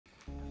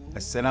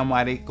Assalamu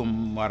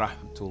alaikum wa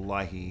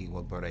rahmatullahi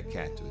wa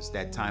barakatuh. It's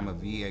that time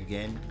of year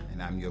again,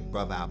 and I'm your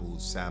brother Abu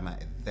Sama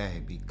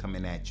al-Dhahabi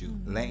coming at you,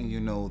 letting you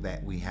know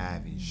that we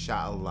have,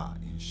 inshallah,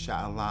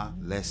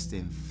 less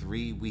than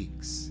 3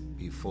 weeks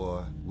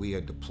before we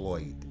are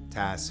deployed.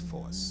 Task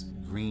Force,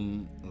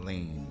 Green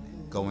Lane,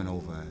 going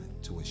over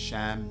to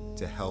Asham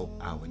to help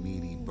our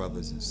needy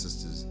brothers and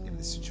sisters in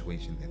the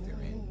situation that they're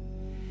in.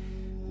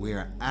 We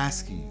are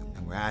asking you,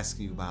 and we're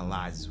asking you by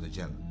Allah Azza wa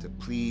Jalla, to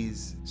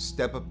please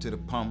step up to the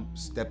pump,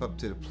 step up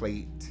to the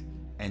plate,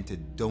 and to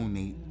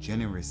donate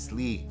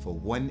generously for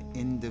one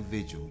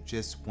individual,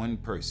 just one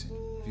person.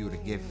 If you were to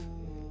give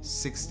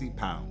 60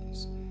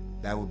 pounds,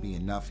 that would be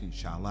enough,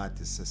 inshallah,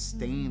 to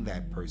sustain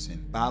that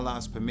person by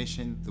Allah's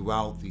permission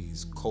throughout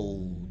these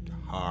cold,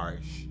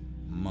 harsh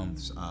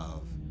months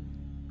of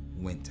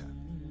winter.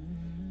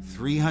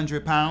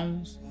 300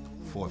 pounds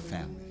for a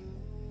family.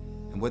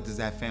 And what does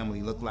that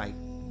family look like?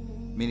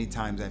 Many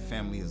times that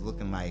family is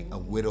looking like a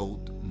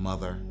widowed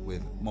mother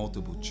with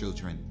multiple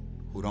children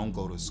who don't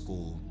go to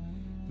school,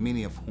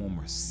 many of whom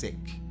are sick.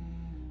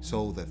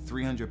 So the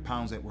 300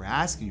 pounds that we're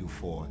asking you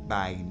for,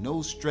 by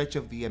no stretch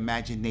of the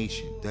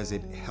imagination does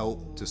it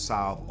help to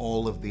solve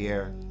all of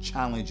their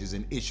challenges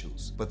and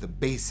issues, but the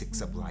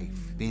basics of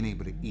life, being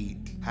able to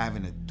eat,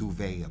 having a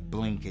duvet, a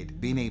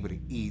blanket, being able to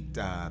eat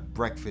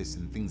breakfast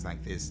and things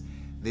like this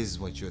is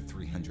what your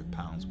 300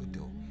 pounds would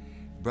do.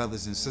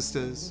 Brothers and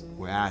sisters,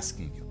 we're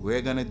asking you.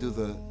 We're gonna do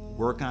the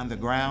work on the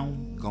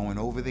ground, going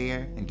over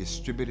there and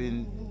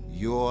distributing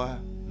your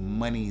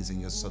monies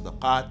and your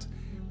sadaqat.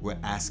 We're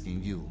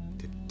asking you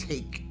to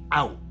take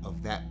out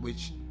of that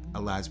which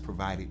Allah has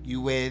provided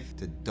you with,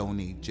 to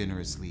donate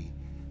generously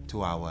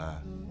to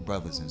our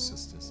brothers and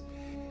sisters.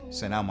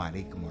 Assalamu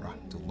alaikum wa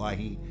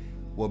rahmatullahi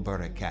wa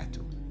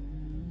barakatuh.